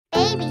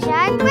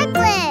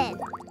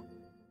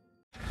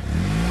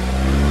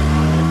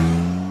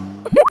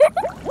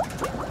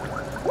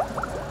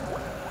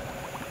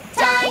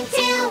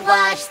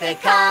the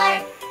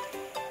car.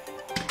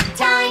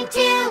 Time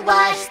to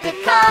wash the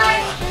car.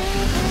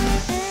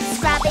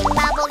 Scrubbing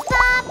bubbles,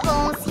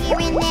 bubbles, here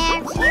and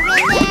there, here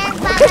and there.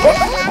 La la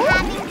la la,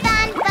 having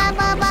fun,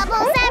 bubble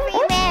bubbles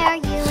everywhere.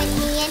 You and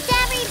me and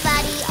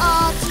everybody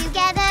all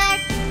together,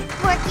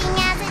 working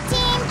as a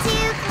team to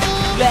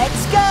clean.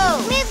 Let's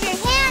go! Move your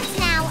hands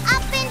now,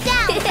 up and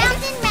down, round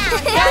and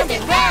round, Round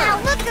and round.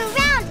 Now look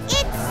around,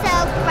 it's so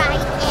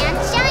bright and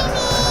shiny.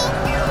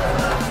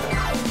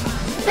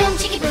 Boom,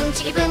 chicka boom,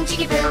 chicka boom,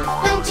 chicka boom.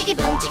 Boom, chicka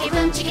boom, chicka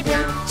boom, chicka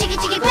boom. Chicka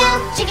chicka boom,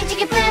 chicka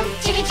chicka boom.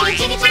 Chicka chicka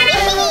chicka chicka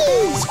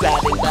boom.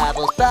 Scrubbing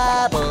bubbles,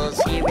 bubbles,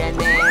 here and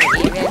there,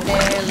 here and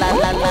there. La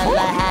la la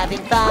la,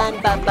 having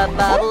fun,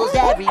 bubbles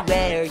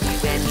everywhere. You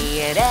and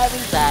me and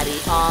everybody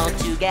all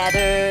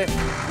together,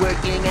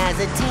 working as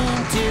a team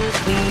to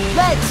clean.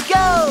 Let's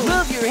go!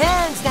 Move your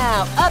hands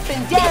now, up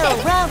and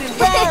down, round and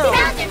round.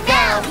 Round and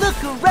round.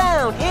 Look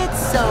around, it's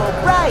so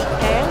bright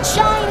and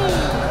shiny.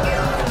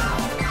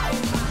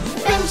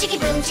 Boom, chicka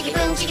boom, chicka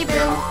boom, chicka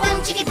boom.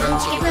 Boom, chicka boom,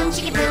 chicka boom,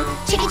 chicka boom.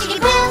 Chicka chicka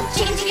boom,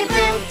 chicka chicka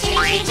boom.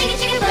 Chicka chicka chicka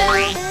chicka boom.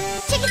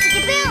 Chicka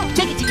chicka boom.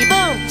 Chicka chicka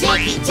boom.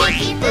 Chicky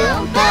chicky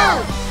boom boom.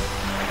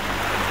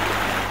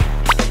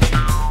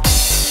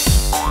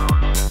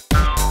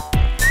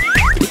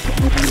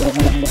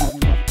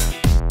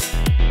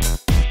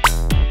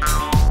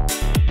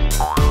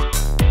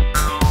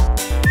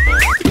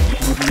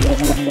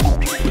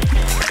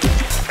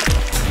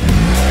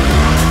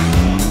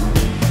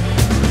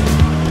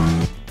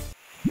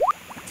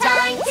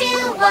 Time to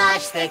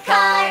wash the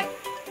car.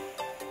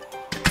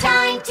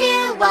 Time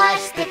to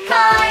wash the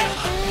car.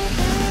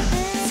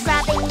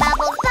 Scrubbing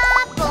bubbles,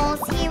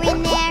 bubbles, here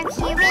and there,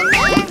 here and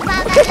there. La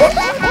la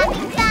la la,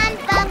 having fun,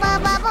 bubble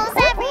bubbles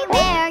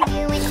everywhere.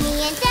 You and me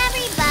and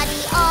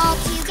everybody all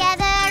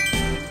together,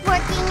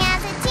 working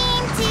as a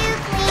team to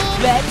clean.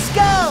 Let's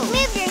go!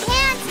 Move your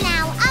hands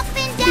now, up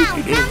and down,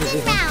 round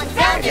and round,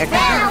 round and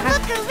round.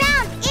 Look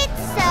around,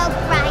 it's so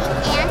bright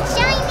and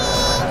shiny.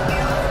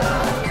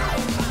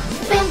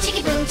 Boom,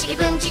 chicka boom, chicka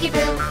boom, chicka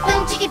boom.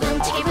 Boom, chicka boom,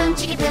 chicka boom,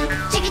 chicka boom.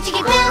 Chicka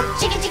chicka boom,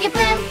 chicka chicka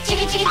boom.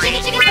 Chicka chicka chicka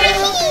chicka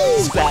boom.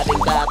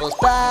 Scrubbing bubbles,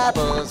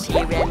 bubbles,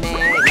 here and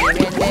there, here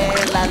and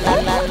there. La la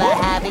la la,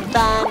 having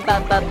fun,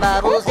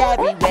 bubbles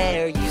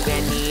everywhere. You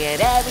and me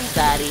and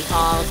everybody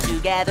all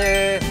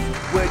together,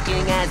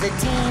 working as a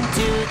team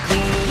to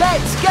clean.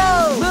 Let's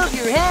go! Move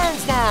your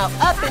hands now,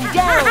 up and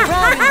down,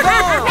 round and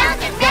round.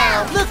 Round and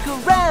round. Look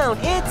around,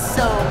 it's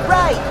so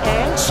bright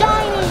and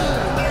shiny.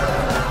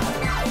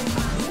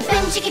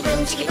 Boom, chicka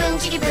boom, chicka boom,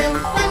 chicka boom.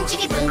 Boom,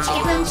 chicka boom,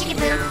 chicka boom, chicka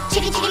boom.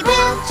 Chicka chicka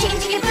boom, chicka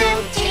chicka boom.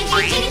 Chicka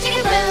chicka chicka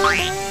chicka boom.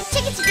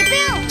 Chicka chicka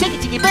boom. Chicka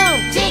chicka boom.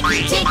 Chicky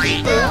chicky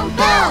boom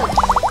boom.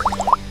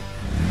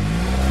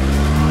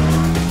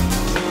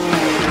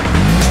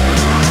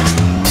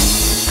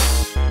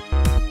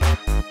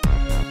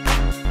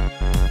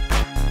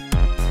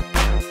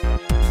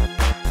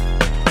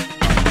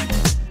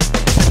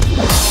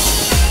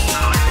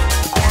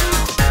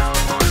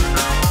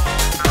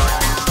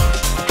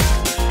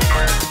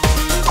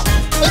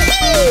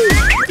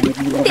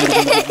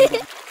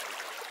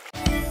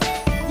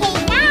 Hey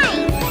guys,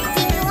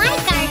 did you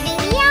like our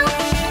video?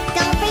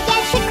 Don't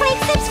forget to click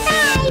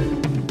subscribe.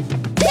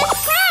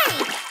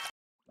 Subscribe!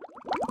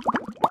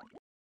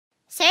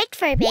 Search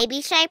for Baby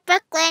Shark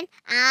Brooklyn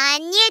on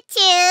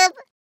YouTube.